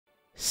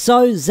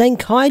So,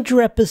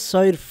 Zenkaiger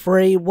episode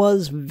 3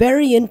 was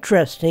very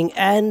interesting,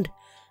 and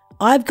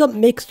I've got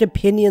mixed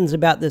opinions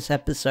about this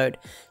episode.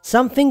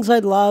 Some things I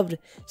loved,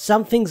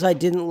 some things I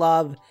didn't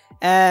love,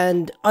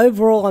 and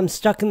overall I'm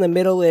stuck in the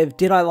middle of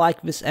did I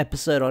like this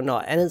episode or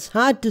not. And it's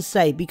hard to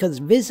say because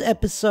this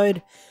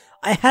episode,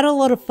 I had a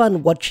lot of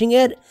fun watching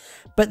it,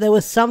 but there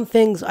were some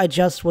things I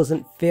just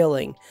wasn't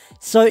feeling.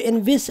 So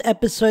in this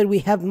episode we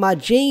have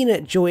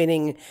Magine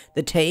joining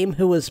the team,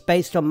 who was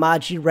based on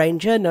Margie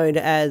Ranger, known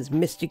as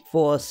Mystic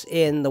Force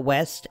in the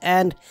West,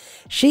 and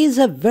she's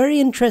a very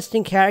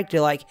interesting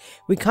character. Like,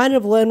 we kind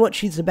of learn what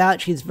she's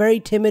about. She's very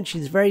timid,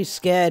 she's very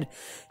scared,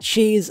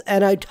 she's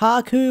an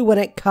otaku when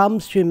it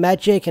comes to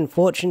magic and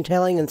fortune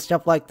telling and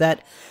stuff like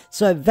that.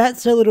 So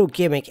that's her little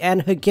gimmick,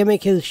 and her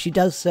gimmick is she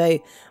does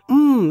say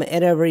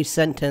in every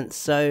sentence,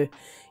 so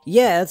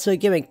yeah, that's her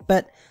gimmick.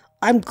 But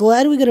I'm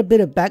glad we got a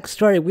bit of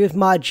backstory with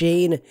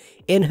Magine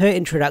in her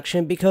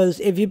introduction, because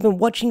if you've been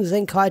watching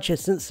Zenkaiger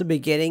since the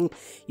beginning,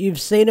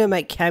 you've seen her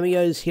make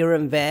cameos here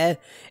and there,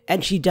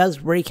 and she does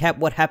recap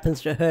what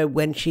happens to her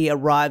when she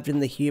arrived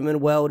in the human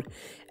world.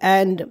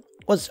 And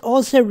what's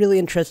also really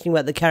interesting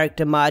about the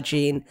character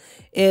Magine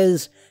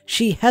is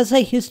she has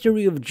a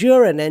history of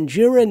Durin, and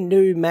Durin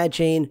knew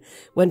Magine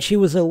when she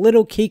was a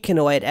little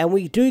Kikanoid, and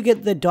we do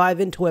get the dive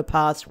into her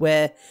past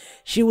where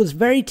she was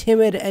very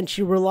timid and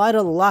she relied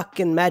on luck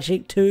and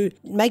magic to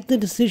make the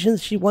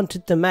decisions she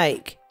wanted to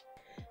make.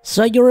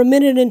 So you're a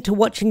minute into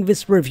watching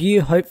this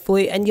review,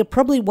 hopefully, and you're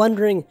probably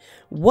wondering,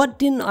 what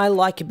didn't I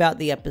like about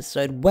the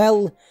episode?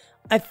 Well,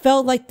 I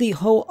felt like the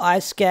whole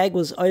ice gag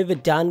was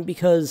overdone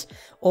because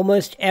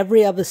almost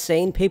every other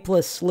scene, people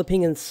are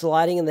slipping and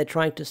sliding and they're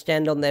trying to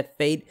stand on their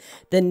feet.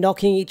 They're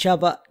knocking each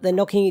other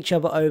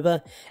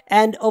over.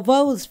 And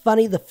although it was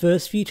funny the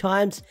first few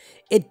times,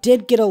 it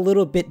did get a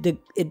little bit,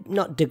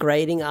 not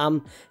degrading,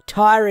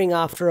 tiring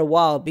after a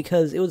while,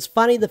 because it was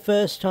funny the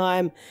first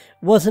time,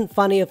 wasn't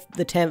funny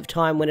the 10th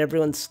time when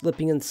everyone's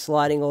slipping and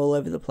sliding all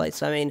over the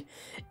place. I mean,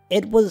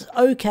 it was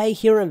okay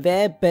here and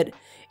there, but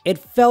it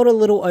felt a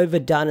little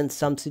overdone in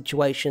some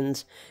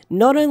situations.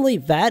 Not only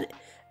that,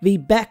 the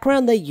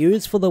background they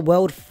used for the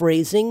world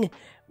freezing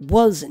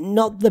was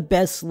not the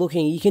best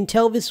looking. You can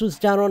tell this was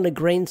done on a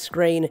green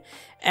screen,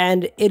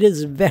 and it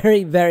is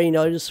very, very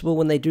noticeable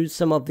when they do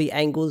some of the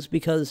angles,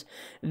 because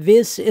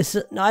this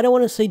is, I don't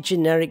want to say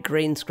generic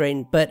green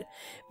screen, but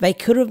they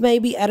could have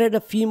maybe added a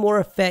few more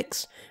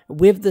effects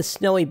with the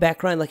snowy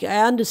background. Like,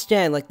 I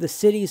understand, like, the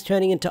city's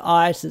turning into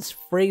ice, it's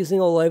freezing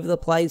all over the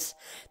place,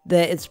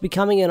 it's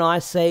becoming an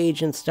ice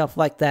age and stuff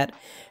like that.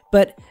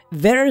 But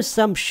there are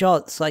some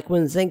shots, like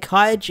when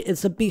Zenkaiger,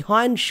 it's a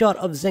behind shot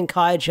of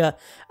Zenkaiger,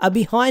 a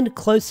behind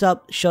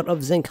close-up shot of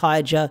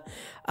Zenkaiger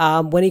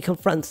when he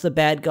confronts the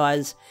bad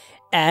guys,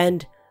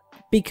 and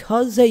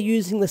because they're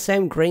using the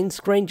same green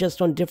screen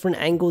just on different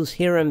angles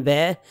here and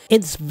there,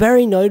 it's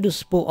very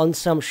noticeable on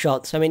some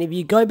shots. I mean, if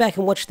you go back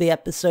and watch the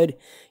episode,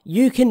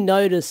 you can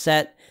notice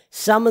that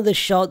some of the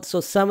shots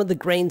or some of the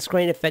green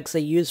screen effects they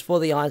use for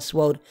the ice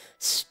world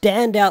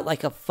stand out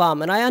like a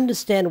thumb. And I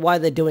understand why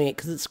they're doing it,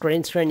 because it's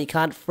green screen, you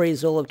can't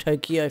freeze all of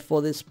Tokyo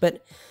for this,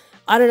 but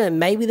I don't know,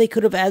 maybe they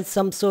could have added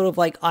some sort of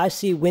like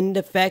icy wind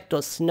effect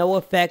or snow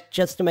effect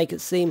just to make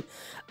it seem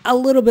a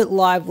little bit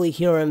lively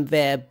here and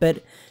there.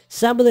 But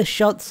some of the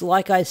shots,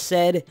 like I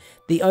said,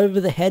 the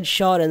over-the-head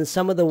shot and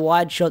some of the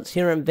wide shots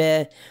here and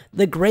there,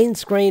 the green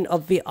screen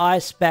of the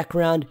ice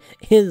background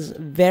is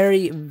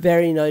very,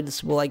 very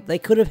noticeable. Like, they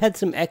could have had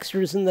some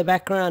extras in the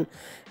background,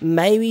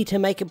 maybe to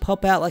make it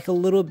pop out like a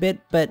little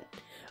bit, but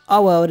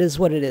oh well, it is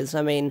what it is.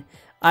 I mean,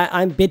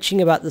 I'm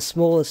bitching about the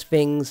smallest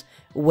things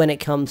when it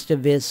comes to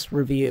this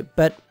review,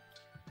 but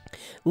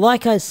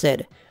like I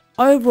said,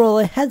 overall,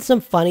 it had some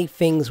funny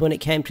things when it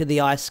came to the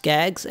ice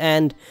gags,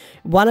 and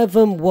one of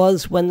them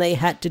was when they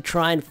had to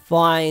try and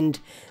find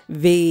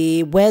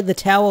where the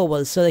tower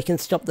was so they can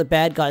stop the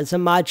bad guys,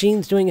 and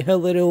Margine's doing her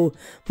little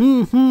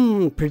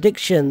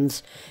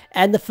predictions,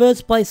 and the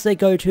first place they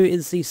go to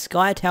is the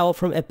Sky Tower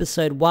from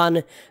episode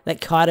 1 that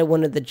Kaito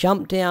wanted to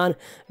jump down.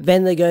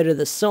 Then they go to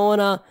the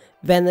sauna,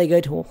 then they go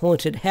to a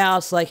haunted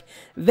house. Like,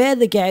 they're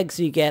the gags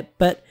you get,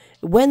 but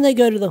when they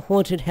go to the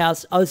haunted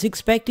house, I was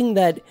expecting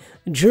that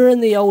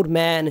Durin, the old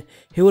man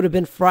who would have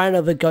been frightened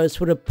of a ghost,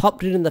 would have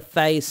popped it in the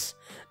face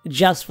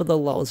just for the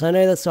lols. I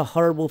know that's a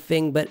horrible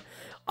thing, but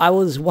I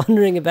was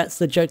wondering if that's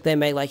the joke they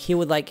made, like he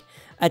would like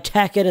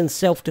attack it in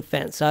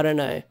self-defense. I don't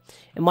know.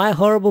 Am I a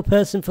horrible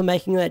person for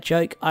making that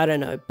joke? I don't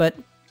know, but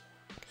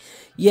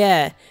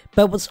yeah.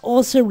 But what's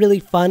also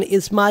really fun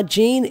is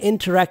Magine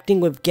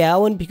interacting with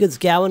Gowan, because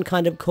Gowan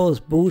kind of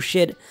calls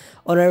bullshit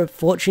on her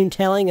fortune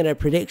telling and her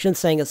prediction,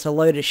 saying it's a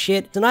load of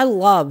shit. And I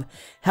love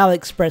how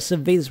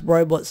expressive these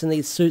robots in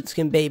these suits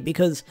can be,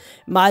 because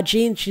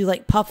Magine, she's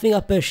like puffing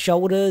up her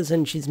shoulders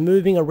and she's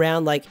moving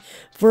around. Like,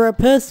 for a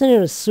person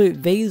in a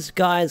suit, these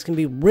guys can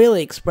be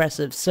really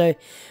expressive. So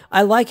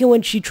I like it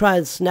when she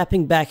tries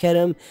snapping back at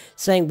him,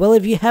 saying, well,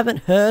 if you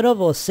haven't heard of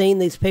or seen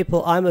these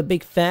people I'm a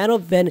big fan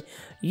of, then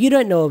you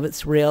don't know if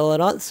it's real or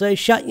not, so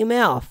shut your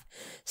mouth.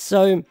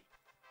 So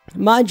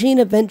Magine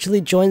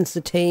eventually joins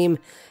the team,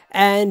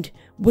 And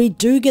we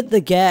do get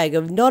the gag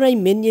of not a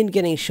minion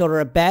getting shot or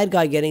a bad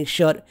guy getting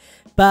shot,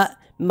 but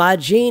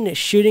Magine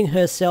shooting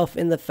herself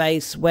in the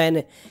face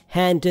when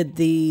handed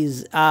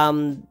these,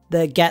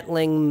 the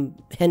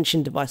Gatling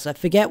henshin device. I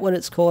forget what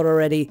it's called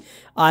already.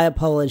 I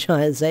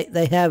apologize.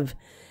 They have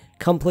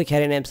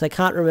complicated names. I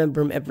can't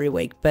remember them every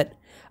week, but,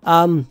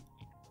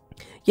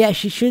 yeah,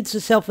 she shoots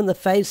herself in the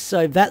face,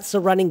 so that's a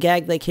running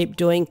gag they keep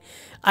doing.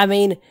 I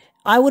mean,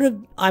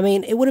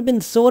 it would have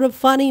been sort of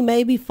funny,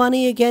 maybe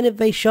funny again if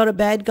they shot a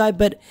bad guy,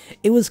 but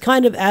it was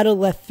kind of out of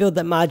left field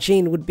that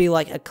Magine would be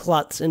like a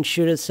klutz and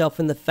shoot herself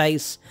in the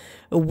face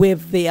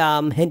with the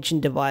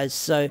henshin device.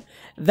 So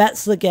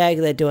that's the gag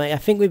they're doing. I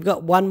think we've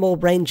got one more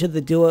ranger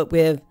to do it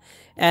with,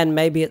 and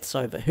maybe it's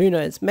over. Who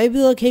knows? Maybe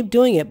they'll keep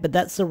doing it, but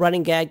that's the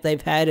running gag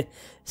they've had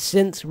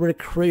since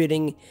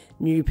recruiting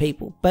new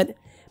people. But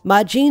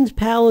Magine's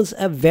powers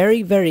are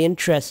very, very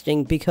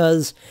interesting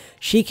because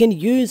she can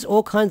use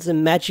all kinds of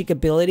magic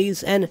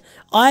abilities, and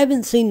I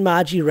haven't seen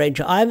Magi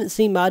Ranger,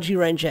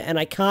 and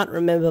I can't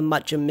remember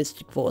much of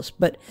Mystic Force,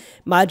 but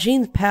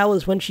Magine's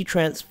powers, when she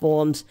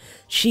transforms,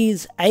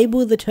 she's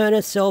able to turn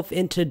herself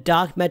into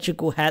dark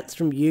magical hats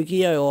from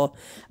Yu-Gi-Oh!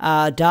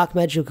 Or dark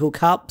magical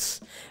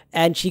cups,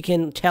 and she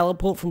can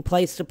teleport from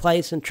place to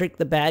place and trick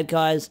the bad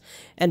guys,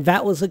 and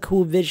that was a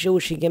cool visual.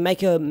 She can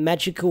make a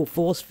magical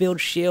force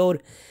field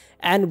shield.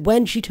 And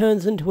when she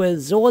turns into a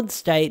Zord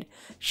state,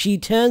 she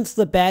turns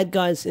the bad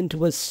guys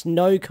into a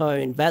snow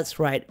cone. That's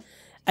right,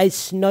 a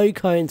snow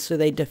cone, so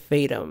they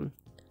defeat them.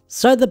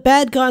 So the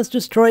bad guys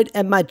destroyed,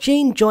 and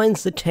Magine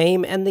joins the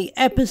team, and the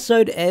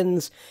episode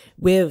ends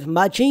with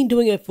Magine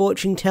doing her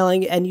fortune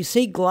telling, and you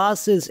see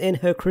glasses in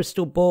her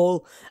crystal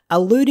ball,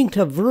 alluding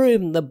to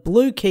Vroom, the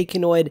blue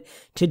Kikinoid,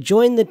 to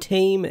join the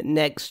team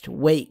next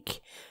week.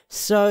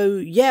 So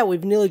yeah,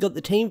 we've nearly got the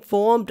team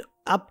formed.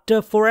 Up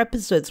to 4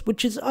 episodes,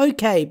 which is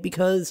okay,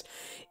 because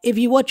if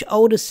you watch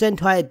older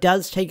Sentai, it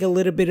does take a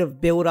little bit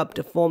of build up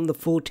to form the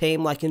full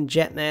team, like in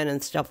Jetman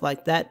and stuff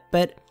like that,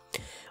 but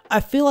I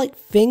feel like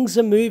things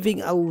are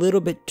moving a little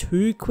bit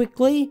too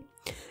quickly,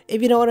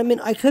 if you know what I mean.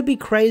 I could be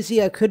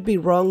crazy, I could be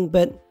wrong,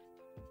 but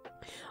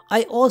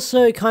I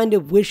also kind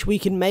of wish we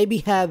could maybe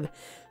have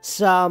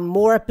some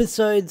more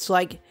episodes,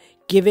 like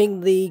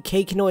giving the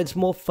Kikinoids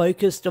more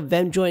focused of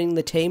them joining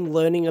the team,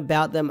 learning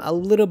about them a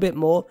little bit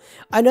more.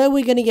 I know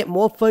we're going to get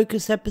more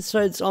focused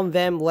episodes on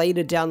them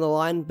later down the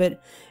line,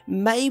 but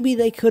maybe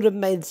they could have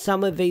made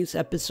some of these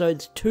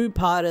episodes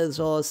 2-parters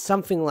or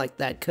something like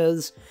that,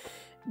 because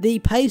the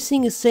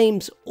pacing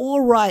seems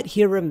alright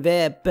here and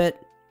there, but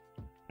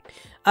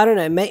I don't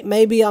know,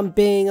 maybe I'm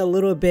being a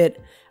little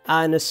bit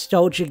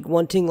nostalgic,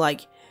 wanting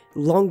like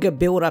longer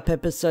build-up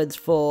episodes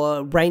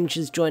for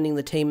Rangers joining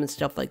the team and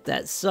stuff like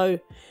that. So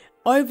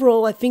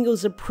overall, I think it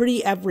was a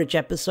pretty average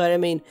episode. I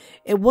mean,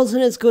 it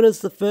wasn't as good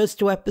as the first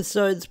 2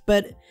 episodes,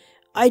 but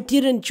I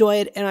did enjoy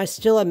it, and I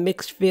still have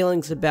mixed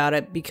feelings about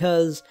it,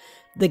 because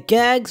the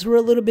gags were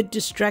a little bit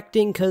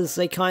distracting, because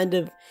they kind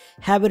of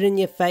have it in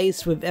your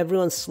face with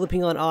everyone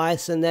slipping on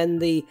ice, and then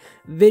the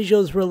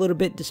visuals were a little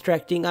bit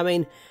distracting. I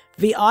mean,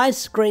 the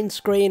ice green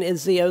screen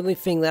is the only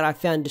thing that I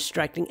found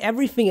distracting.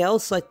 Everything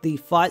else, like the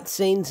fight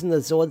scenes and the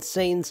Zord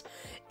scenes,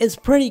 is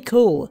pretty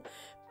cool.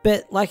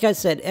 But like I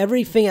said,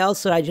 everything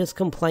else that I just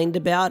complained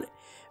about,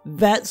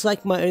 that's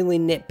like my only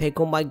nitpick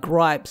or my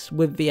gripes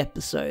with the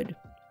episode.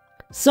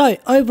 So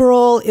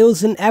overall, it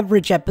was an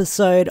average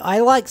episode. I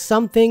liked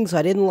some things,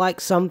 I didn't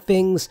like some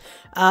things.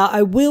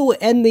 I will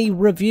end the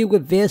review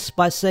with this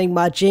by saying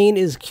Magine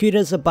is cute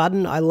as a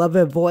button. I love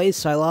her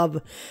voice, I love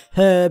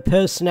her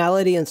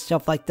personality and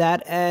stuff like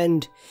that,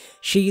 and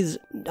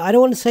I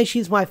don't want to say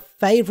she's my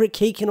favourite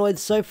Kikinoid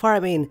so far. I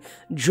mean,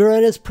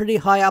 Jurin is pretty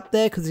high up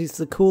there because he's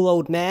the cool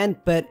old man,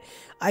 but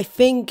I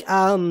think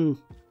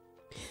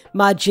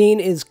Magine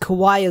is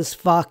kawaii as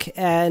fuck,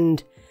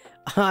 and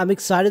I'm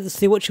excited to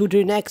see what she'll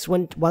do next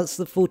once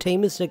the full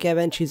team is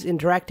together and she's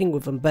interacting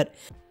with them. But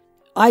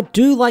I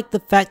do like the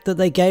fact that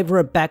they gave her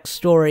a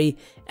backstory,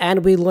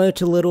 and we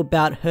learnt a little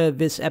about her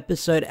this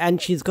episode,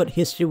 and she's got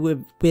history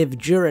with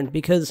Jurin,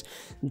 because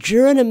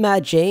Jurin and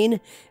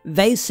Magine,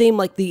 they seem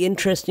like the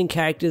interesting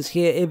characters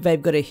here if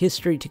they've got a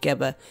history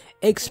together,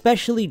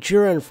 especially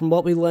Jurin, from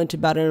what we learnt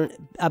about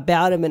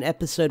him in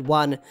episode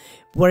 1,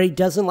 where he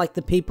doesn't like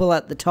the people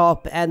at the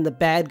top and the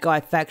bad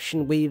guy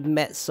faction we've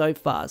met so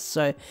far.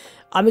 So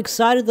I'm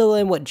excited to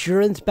learn what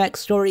Jurin's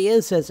backstory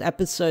is as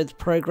episodes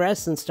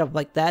progress and stuff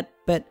like that,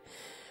 but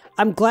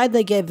I'm glad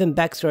they gave them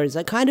backstories.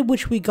 I kind of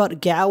wish we got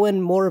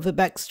Gowan more of a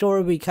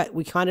backstory.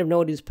 We kind of know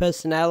what his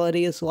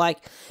personality is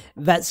like.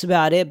 That's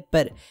about it.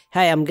 But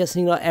hey, I'm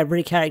guessing not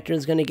every character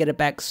is going to get a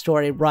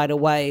backstory right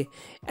away,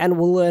 and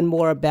we'll learn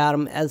more about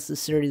him as the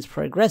series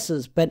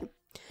progresses. But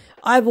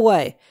either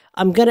way,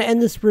 I'm going to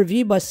end this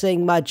review by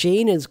saying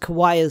Magine is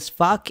kawaii as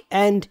fuck,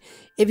 and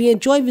If you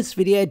enjoyed this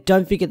video,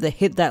 don't forget to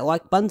hit that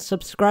like button,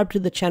 subscribe to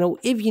the channel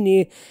if you're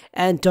new,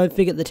 and don't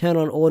forget to turn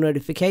on all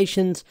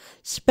notifications.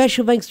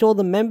 Special thanks to all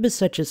the members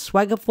such as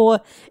Swagger4.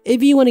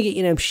 If you want to get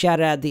your name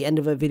shouted out at the end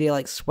of a video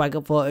like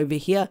Swagger4 over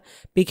here,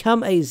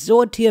 become a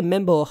Zord tier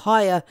member or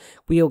higher,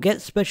 where you'll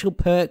get special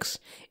perks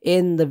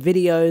in the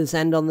videos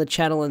and on the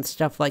channel and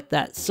stuff like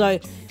that. So,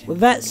 with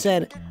that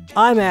said,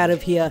 I'm out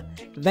of here.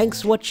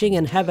 Thanks for watching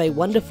and have a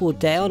wonderful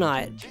day or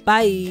night.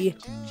 Bye!